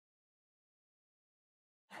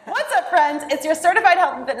friends, it's your certified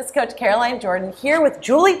health and fitness coach, Caroline Jordan, here with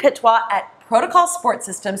Julie Pitois at Protocol Sports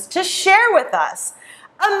Systems to share with us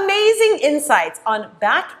amazing insights on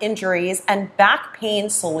back injuries and back pain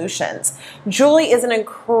solutions. Julie is an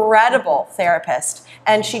incredible therapist,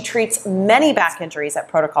 and she treats many back injuries at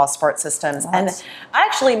Protocol Sports Systems. And I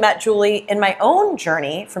actually met Julie in my own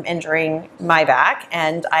journey from injuring my back,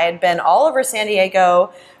 and I had been all over San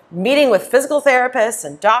Diego meeting with physical therapists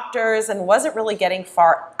and doctors and wasn't really getting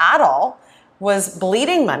far at all, was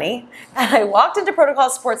bleeding money. And I walked into Protocol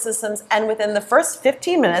Sports Systems, and within the first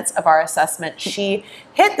 15 minutes of our assessment, she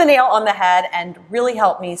hit the nail on the head and really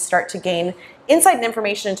helped me start to gain insight and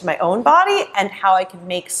information into my own body and how I could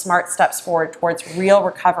make smart steps forward towards real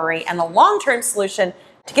recovery and a long-term solution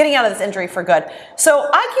to getting out of this injury for good. So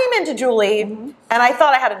I came into Julie and I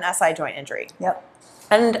thought I had an SI joint injury. Yep.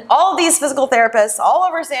 And all of these physical therapists all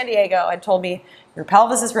over San Diego had told me, your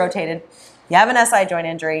pelvis is rotated, you have an SI joint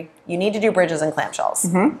injury, you need to do bridges and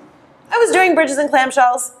clamshells. I was doing bridges and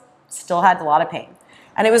clamshells, still had a lot of pain.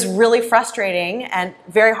 And it was really frustrating and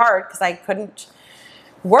very hard because I couldn't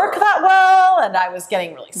work that well, and I was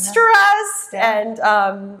getting really stressed, and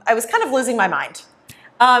I was kind of losing my mind.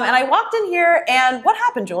 And I walked in here, and what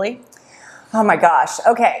happened, Julie? Oh my gosh.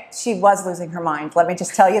 Okay. She was losing her mind. Let me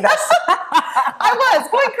just tell you this. I was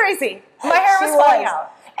going crazy. My hair was falling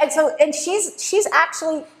out. And she's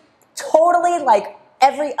actually totally like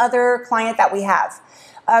every other client that we have.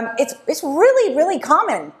 It's really, really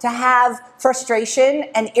common to have frustration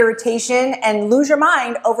and irritation and lose your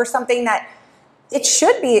mind over something that it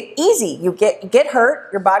should be easy. You get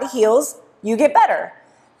hurt, your body heals, you get better.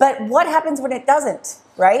 But what happens when it doesn't,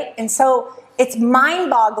 right? And so it's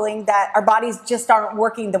mind-boggling that our bodies just aren't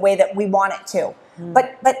working the way that we want it to.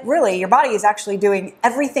 But really, your body is actually doing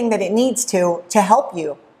everything that it needs to help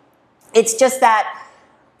you. It's just that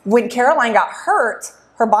when Caroline got hurt,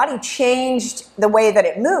 her body changed the way that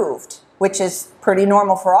it moved, which is pretty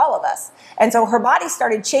normal for all of us. And so her body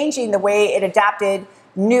started changing the way it adapted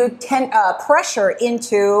new pressure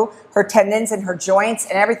into her tendons and her joints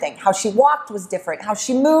and everything. How she walked was different. How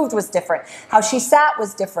she moved was different. How she sat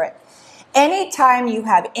was different. Anytime you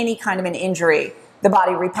have any kind of an injury, the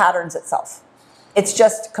body repatterns itself. It's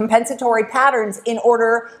just compensatory patterns in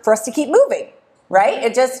order for us to keep moving,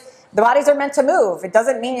 right? The bodies are meant to move. It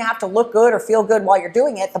doesn't mean you have to look good or feel good while you're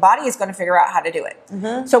doing it. The body is going to figure out how to do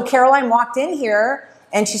it. So Caroline walked in here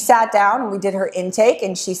and she sat down and we did her intake,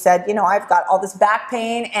 and she said, you know, I've got all this back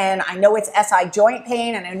pain and I know it's SI joint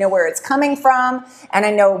pain and I know where it's coming from and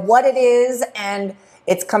I know what it is and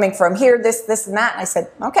it's coming from here, this and that. And I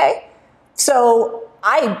said, okay. So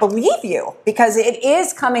I believe you because it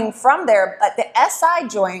is coming from there. But the SI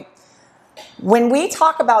joint, when we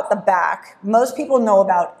talk about the back, most people know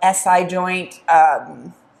about SI joint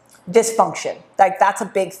dysfunction. Like that's a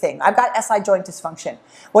big thing. I've got SI joint dysfunction.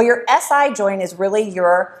 Well, your SI joint is really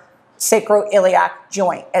your sacroiliac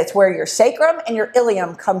joint. It's where your sacrum and your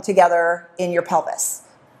ilium come together in your pelvis.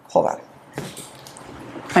 Hold on.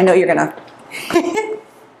 I know you're going to...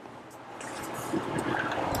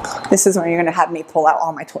 This is when you're going to have me pull out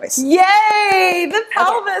all my toys. Yay! The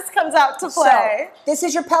pelvis comes out to play. So, this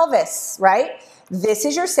is your pelvis, right? This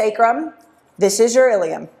is your sacrum. This is your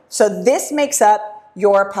ilium. So this makes up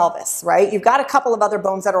your pelvis, right? You've got a couple of other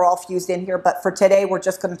bones that are all fused in here, but for today, we're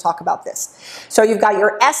just going to talk about this. So you've got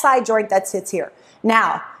your SI joint that sits here.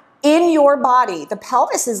 Now, in your body, the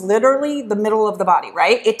pelvis is literally the middle of the body,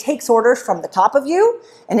 right? It takes orders from the top of you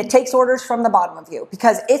and it takes orders from the bottom of you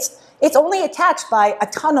because it's only attached by a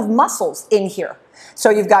ton of muscles in here.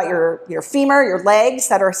 So you've got your femur, your legs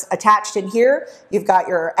that are attached in here. You've got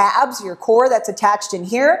your abs, your core that's attached in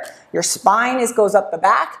here. Your spine goes up the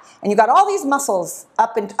back, and you've got all these muscles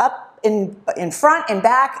up in front and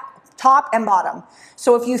back, top and bottom.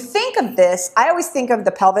 So if you think of this, I always think of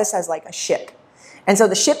the pelvis as like a ship. And so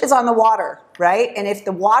the ship is on the water, right? And if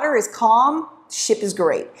the water is calm, the ship is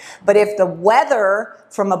great. But if the weather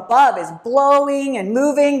from above is blowing and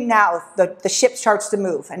moving, now the ship starts to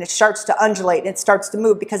move and it starts to undulate and it starts to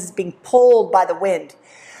move because it's being pulled by the wind.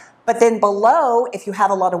 But then below, if you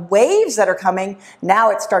have a lot of waves that are coming,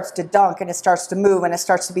 now it starts to dunk and it starts to move and it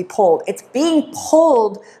starts to be pulled. It's being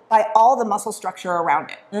pulled by all the muscle structure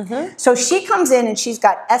around it. So she comes in and she's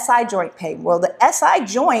got SI joint pain. Well, the SI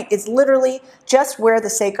joint is literally just where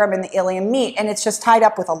the sacrum and the ilium meet, and it's just tied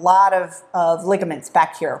up with a lot of ligaments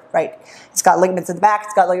back here, right? It's got ligaments in the back,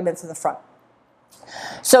 it's got ligaments in the front.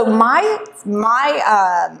 So my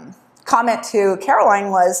comment to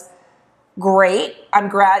Caroline was, great, I'm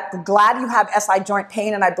glad you have SI joint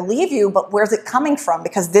pain and I believe you, but where's it coming from?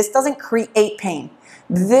 Because this doesn't create pain.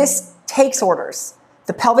 This takes orders.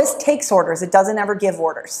 The pelvis takes orders. It doesn't ever give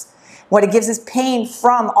orders. What it gives is pain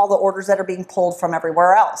from all the orders that are being pulled from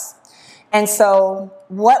everywhere else. And so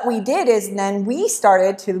what we did is then we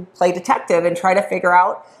started to play detective and try to figure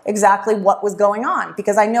out exactly what was going on,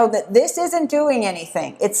 because I know that this isn't doing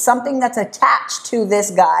anything. It's something that's attached to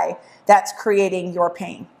this guy that's creating your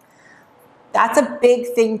pain. That's a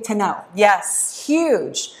big thing to know. Yes.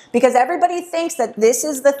 Huge. Because everybody thinks that this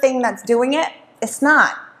is the thing that's doing it. It's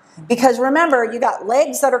not. Because remember, you got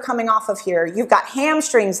legs that are coming off of here. You've got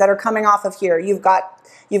hamstrings that are coming off of here. You've got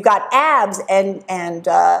abs and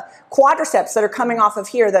quadriceps that are coming off of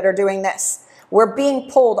here that are doing this. We're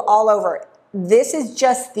being pulled all over. This is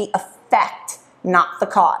just the effect, not the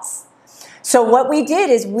cause. So what we did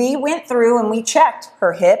is we went through and we checked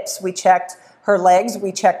her hips, we checked her legs,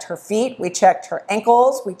 we checked her feet, we checked her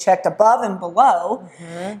ankles, we checked above and below,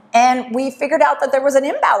 and we figured out that there was an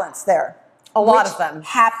imbalance there. A lot of them.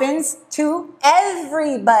 Happens to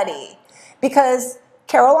everybody, because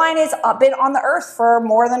Caroline has been on the earth for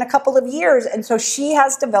more than a couple of years, and so she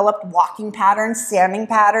has developed walking patterns, standing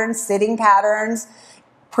patterns, sitting patterns,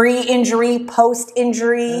 pre-injury,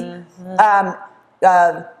 post-injury,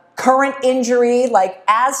 current injury. Like,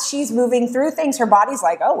 as she's moving through things, her body's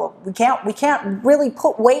like, oh, well, we can't really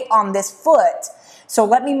put weight on this foot, so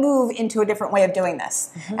let me move into a different way of doing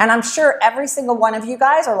this. And I'm sure every single one of you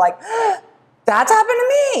guys are like, that's happened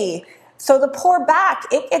to me. So the poor back,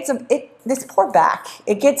 this poor back,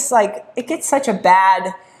 it gets such a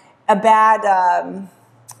bad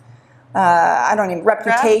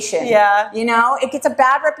reputation. Yeah. You know, it gets a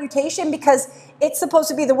bad reputation because it's supposed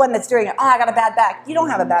to be the one that's doing it. Oh, I got a bad back. You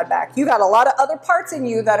don't have a bad back. You got a lot of other parts in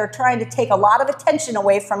you that are trying to take a lot of attention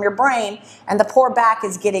away from your brain, and the poor back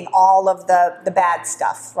is getting all of the bad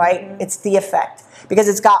stuff, right? It's the effect because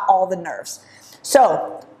it's got all the nerves.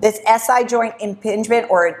 So this SI joint impingement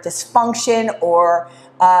or dysfunction or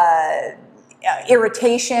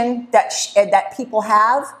irritation that people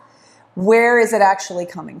have, where is it actually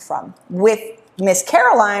coming from? With Miss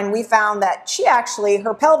Caroline, we found that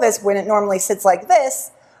her pelvis, when it normally sits like this,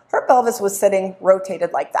 her pelvis was sitting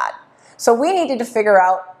rotated like that. So we needed to figure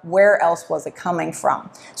out where else was it coming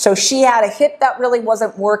from. So she had a hip that really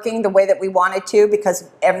wasn't working the way that we wanted to, because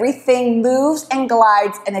everything moves and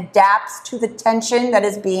glides and adapts to the tension that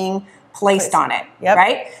is being placed on it,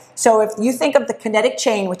 right? So if you think of the kinetic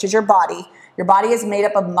chain, which is your body is made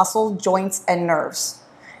up of muscle, joints, and nerves.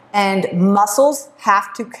 And muscles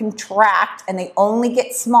have to contract, and they only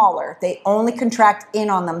get smaller. They only contract in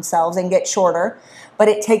on themselves and get shorter. But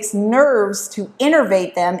it takes nerves to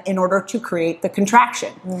innervate them in order to create the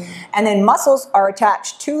contraction. And then muscles are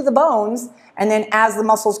attached to the bones, and then as the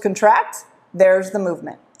muscles contract, there's the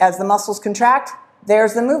movement. As the muscles contract,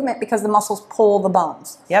 there's the movement, because the muscles pull the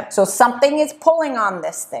bones. So something is pulling on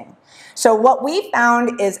this thing. So what we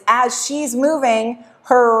found is, as she's moving,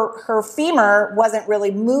 her femur wasn't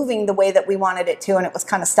really moving the way that we wanted it to, and it was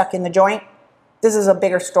kind of stuck in the joint. This is a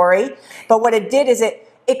bigger story. But what it did is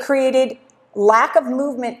it created lack of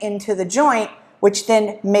movement into the joint, which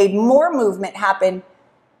then made more movement happen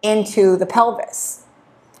into the pelvis.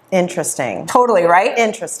 Interesting. Totally, right?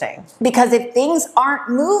 Interesting. Because if things aren't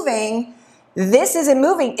moving, this isn't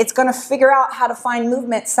moving, it's going to figure out how to find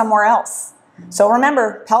movement somewhere else. So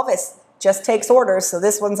remember, pelvis just takes orders. So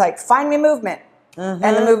this one's like, find me movement.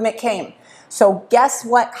 And the movement came. So guess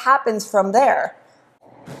what happens from there?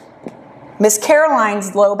 Miss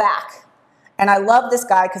Caroline's low back. And I love this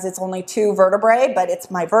guy because it's only 2 vertebrae, but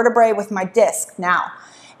it's my vertebrae with my disc. Now,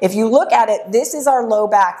 if you look at it, this is our low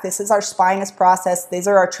back. This is our spinous process. These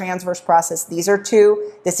are our transverse process. These are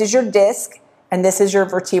 2. This is your disc, and this is your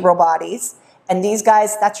vertebral bodies. And these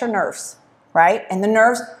guys, that's your nerves, right? And the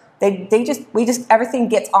nerves, everything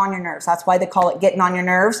gets on your nerves. That's why they call it getting on your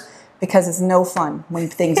nerves, because it's no fun when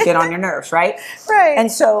things get on your nerves, right? Right.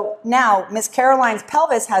 And so now Miss Caroline's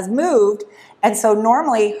pelvis has moved, and so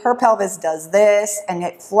normally her pelvis does this, and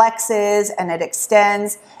it flexes, and it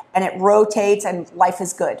extends, and it rotates, and life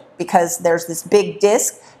is good, because there's this big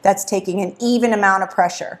disc that's taking an even amount of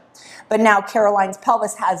pressure. But now Caroline's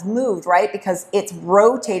pelvis has moved, right? Because it's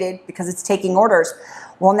rotated, because it's taking orders.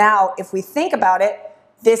 Well, now if we think about it,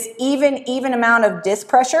 this even amount of disc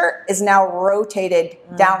pressure is now rotated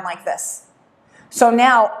down like this. So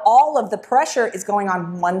now all of the pressure is going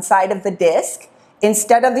on one side of the disc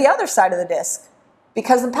instead of the other side of the disc,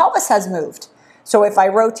 because the pelvis has moved. So if I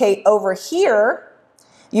rotate over here,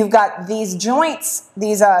 you've got these joints,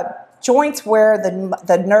 joints where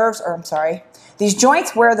the nerves, or I'm sorry, these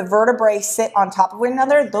joints where the vertebrae sit on top of one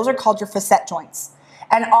another, those are called your facet joints.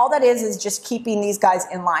 And all that is just keeping these guys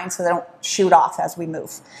in line so they don't shoot off as we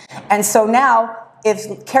move. And so now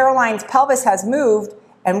if Caroline's pelvis has moved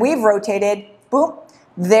and we've rotated, boom,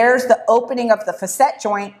 there's the opening of the facet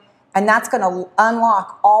joint, and that's going to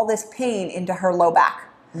unlock all this pain into her low back.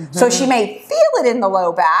 So she may feel it in the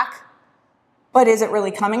low back, but is it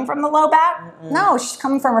really coming from the low back? No, she's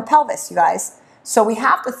coming from her pelvis, you guys. So we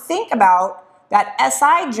have to think about that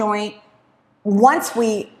SI joint. Once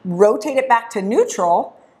we rotate it back to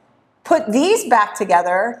neutral, put these back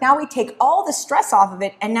together, now we take all the stress off of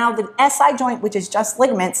it, and now the SI joint, which is just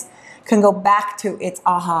ligaments, can go back to its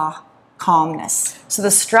calmness. So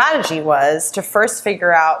the strategy was to first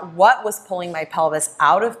figure out what was pulling my pelvis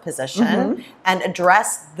out of position and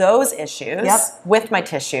address those issues with my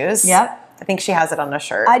tissues. I think she has it on a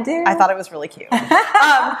shirt. I do. I thought it was really cute.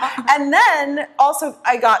 And then also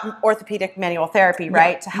I got orthopedic manual therapy,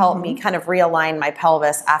 right, to help me kind of realign my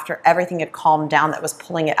pelvis after everything had calmed down that was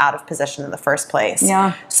pulling it out of position in the first place.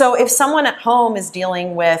 So if someone at home is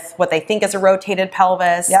dealing with what they think is a rotated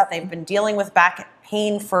pelvis, they've been dealing with back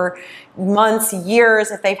pain for months,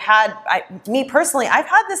 years, if they've had, me personally, I've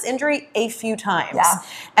had this injury a few times.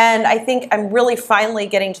 And I think I'm really finally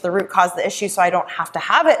getting to the root cause of the issue so I don't have to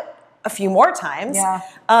have it a few more times.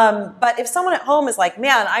 But if someone at home is like,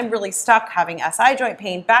 man, I'm really stuck having SI joint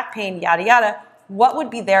pain, back pain, yada, yada, what would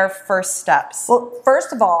be their first steps? Well,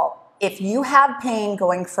 first of all, if you have pain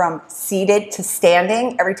going from seated to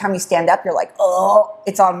standing, every time you stand up, you're like, oh,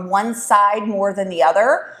 it's on one side more than the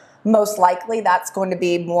other. Most likely that's going to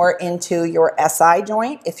be more into your SI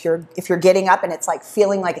joint. If you're getting up and it's like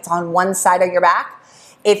feeling like it's on one side of your back.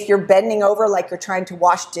 If you're bending over like you're trying to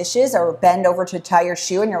wash dishes, or bend over to tie your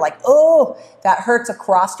shoe and you're like, oh, that hurts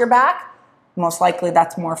across your back, most likely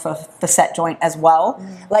that's more of a facet joint as well.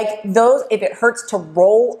 Like those, if it hurts to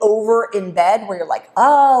roll over in bed where you're like,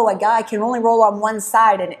 oh, I can only roll on one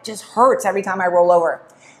side and it just hurts every time I roll over,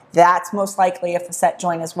 that's most likely a facet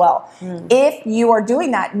joint as well. If you are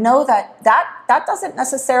doing that, know that doesn't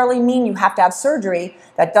necessarily mean you have to have surgery.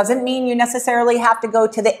 That doesn't mean you necessarily have to go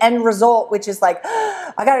to the end result, which is like,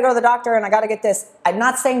 oh, I got to go to the doctor and I got to get this. I'm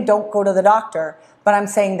not saying don't go to the doctor, but I'm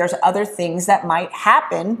saying there's other things that might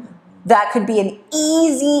happen that could be an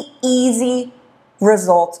easy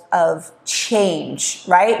result of change,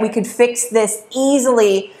 right? We could fix this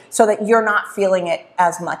easily so that you're not feeling it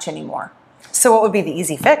as much anymore. So what would be the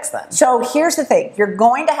easy fix then? So here's the thing. You're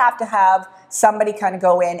going to have somebody kind of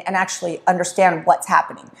go in and actually understand what's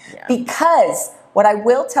happening. Because what I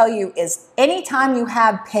will tell you is anytime you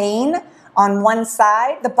have pain on one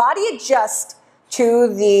side, the body adjusts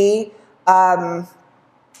to the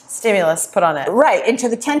stimulus put on it. Right, into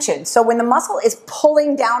the tension. So when the muscle is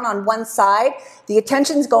pulling down on one side, the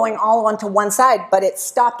attention's going all onto one side, but it's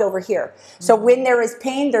stopped over here. So when there is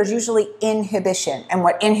pain, there's usually inhibition. And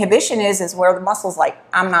what inhibition is where the muscle's like,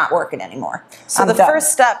 I'm not working anymore. So the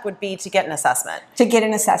first step would be to get an assessment. To get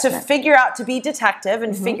an assessment. To figure out, to be detective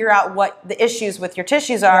and figure out what the issues with your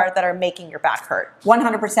tissues are that are making your back hurt.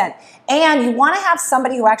 100%. And you want to have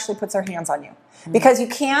somebody who actually puts their hands on you. Because you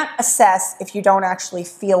can't assess if you don't actually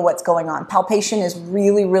feel what's going on. Palpation is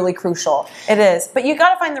really crucial. It is. But you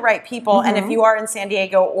got to find the right people. And if you are in San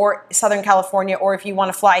Diego or Southern California, or if you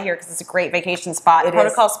want to fly here because it's a great vacation spot,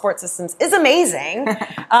 Protocol Sports Systems is amazing.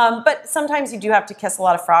 But sometimes you do have to kiss a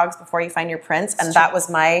lot of frogs before you find your prince. And that was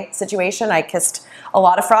my situation. I kissed a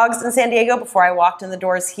lot of frogs in San Diego before I walked in the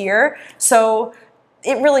doors here. So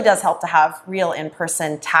it really does help to have real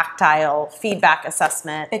in-person tactile feedback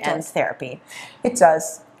assessment and therapy. It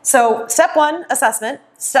does. So step 1, assessment.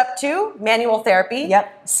 Step 2, manual therapy.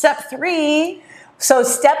 Step 3. So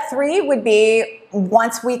step 3 would be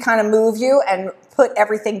once we kind of move you and put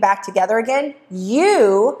everything back together again,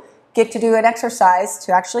 you get to do an exercise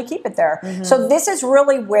to actually keep it there. So this is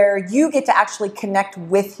really where you get to actually connect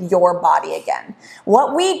with your body again.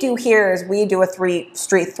 What we do here is we do a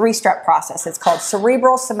three-step process. It's called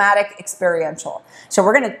cerebral, somatic, experiential. So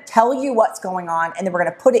we're going to tell you what's going on, and then we're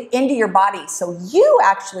going to put it into your body so you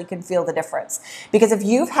actually can feel the difference. Because if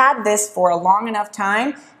you've had this for a long enough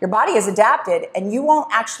time, your body is adapted, and you won't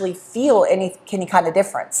actually feel any kind of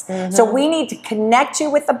difference. So we need to connect you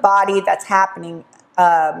with the body that's happening,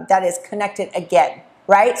 that is connected again,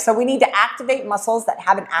 right? So we need to activate muscles that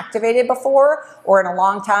haven't activated before or in a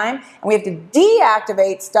long time, and we have to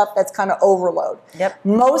deactivate stuff that's kind of overload.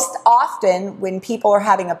 Most often when people are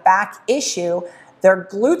having a back issue, their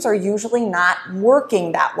glutes are usually not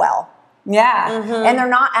working that well. And they're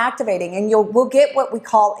not activating, and we'll get what we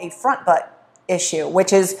call a front butt issue,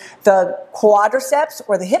 which is the quadriceps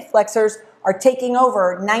or the hip flexors are taking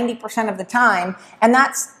over 90% of the time, and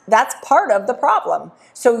that's part of the problem.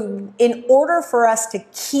 So in order for us to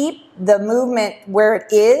keep the movement where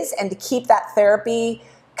it is and to keep that therapy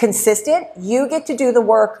consistent. You get to do the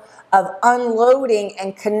work of unloading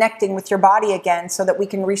and connecting with your body again so that we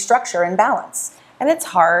can restructure and balance. And it's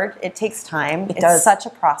hard. It takes time. It does. It's such a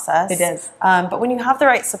process. It is. But when you have the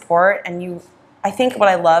right support and I think what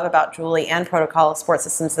I love about Julie and Protocol Sports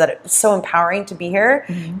Systems is that it's so empowering to be here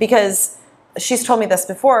because she's told me this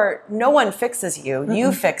before, no one fixes you.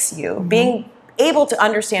 You fix you. Being able to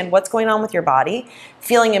understand what's going on with your body,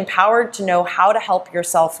 feeling empowered to know how to help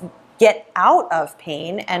yourself get out of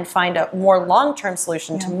pain and find a more long-term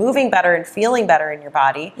solution to moving better and feeling better in your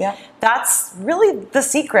body. That's really the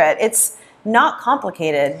secret. It's not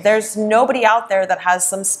complicated. There's nobody out there that has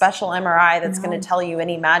some special MRI that's going to tell you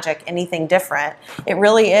any magic, anything different. It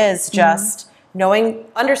really is just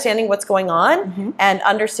understanding what's going on and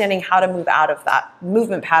understanding how to move out of that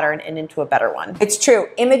movement pattern and into a better one. It's true.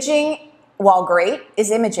 Imaging, while great, is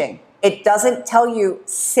imaging. It doesn't tell you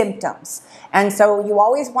symptoms. And so you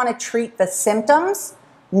always want to treat the symptoms,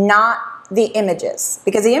 not the images.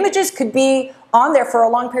 Because the images could be on there for a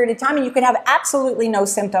long period of time and you could have absolutely no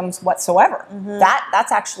symptoms whatsoever.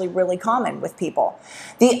 That's actually really common with people.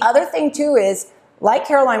 The other thing too is, like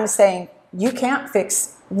Caroline was saying, we can't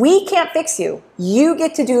fix you. You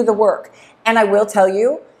get to do the work. And I will tell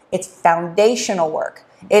you, it's foundational work.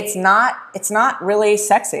 It's not really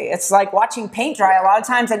sexy. It's like watching paint dry a lot of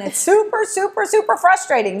times, and it's super, super, super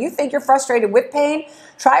frustrating. You think you're frustrated with pain?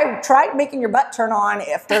 Try making your butt turn on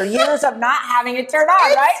after years of not having it turn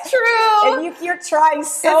on, right? It's true. And you're trying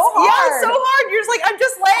so hard. Yeah, so hard. You're just like, I'm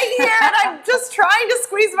just laying here and I'm just trying to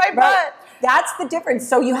squeeze my butt. That's the difference.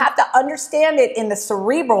 So you have to understand it in the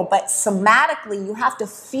cerebral, but somatically, you have to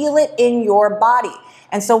feel it in your body.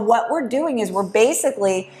 And so what we're doing is we're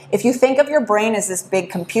basically, if you think of your brain as this big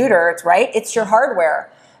computer, it's your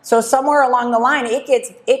hardware. So somewhere along the line, it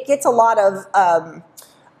gets a lot of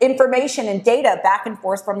information and data back and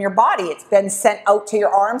forth from your body. It's been sent out to your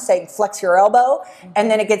arm saying, flex your elbow.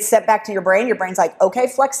 And then it gets sent back to your brain. Your brain's like, okay,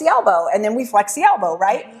 flex the elbow. And then we flex the elbow,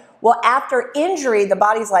 right? Well, after injury, the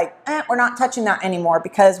body's like, we're not touching that anymore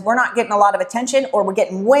because we're not getting a lot of attention, or we're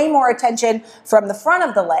getting way more attention from the front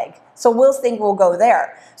of the leg. So we'll think we'll go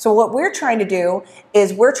there. So what we're trying to do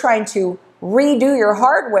is we're trying to redo your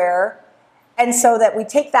hardware, and so that we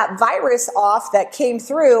take that virus off that came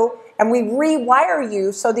through and we rewire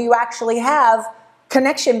you so that you actually have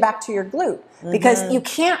connection back to your glute. Because you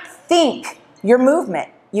can't think your movement.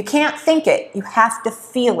 You can't think it. You have to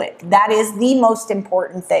feel it. That is the most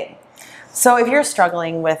important thing. So if you're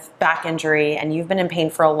struggling with back injury and you've been in pain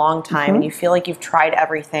for a long time and you feel like you've tried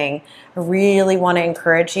everything, I really want to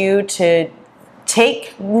encourage you to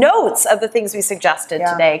take notes of the things we suggested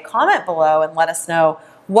today. Comment below and let us know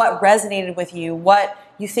what resonated with you, what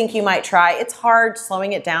you think you might try. It's hard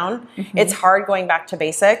slowing it down. It's hard going back to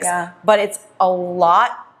basics, but it's a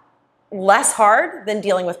lot less hard than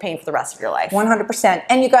dealing with pain for the rest of your life. 100%.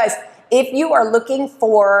 And you guys, if you are looking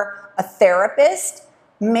for a therapist,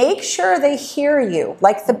 make sure they hear you.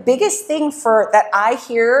 Like, the biggest thing that I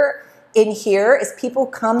hear in here is people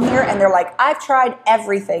come here and they're like, I've tried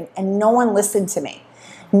everything and no one listened to me.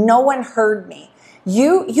 No one heard me.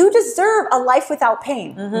 You deserve a life without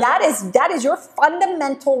pain. That is your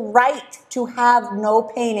fundamental right to have no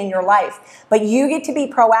pain in your life. But you get to be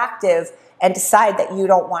proactive and decide that you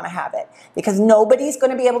don't want to have it, because nobody's going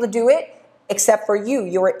to be able to do it except for you.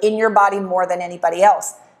 You are in your body more than anybody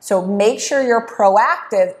else. So make sure you're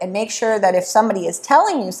proactive and make sure that if somebody is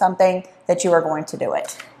telling you something, that you are going to do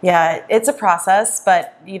it. Yeah, it's a process,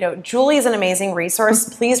 but Julie is an amazing resource.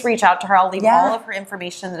 Please reach out to her. I'll leave all of her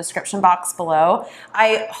information in the description box below.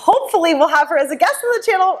 I hopefully will have her as a guest on the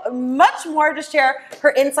channel much more to share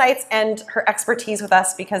her insights and her expertise with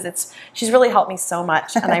us, because she's really helped me so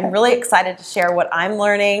much. And I'm really excited to share what I'm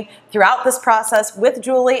learning throughout this process with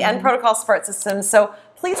Julie and Protocol Sports Systems. So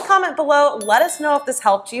please comment below. Let us know if this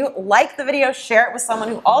helped you. Like the video, share it with someone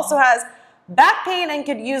who also has back pain and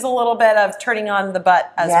could use a little bit of turning on the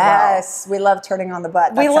butt as well. Yes, we love turning on the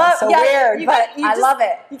butt. That sounds so weird, but I love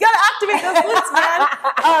it. You got to activate those glutes,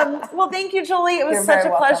 man. Well, thank you, Julie. It was such a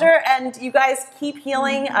pleasure. And you guys keep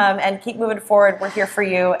healing and keep moving forward. We're here for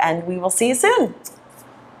you, and we will see you soon.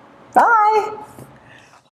 Bye.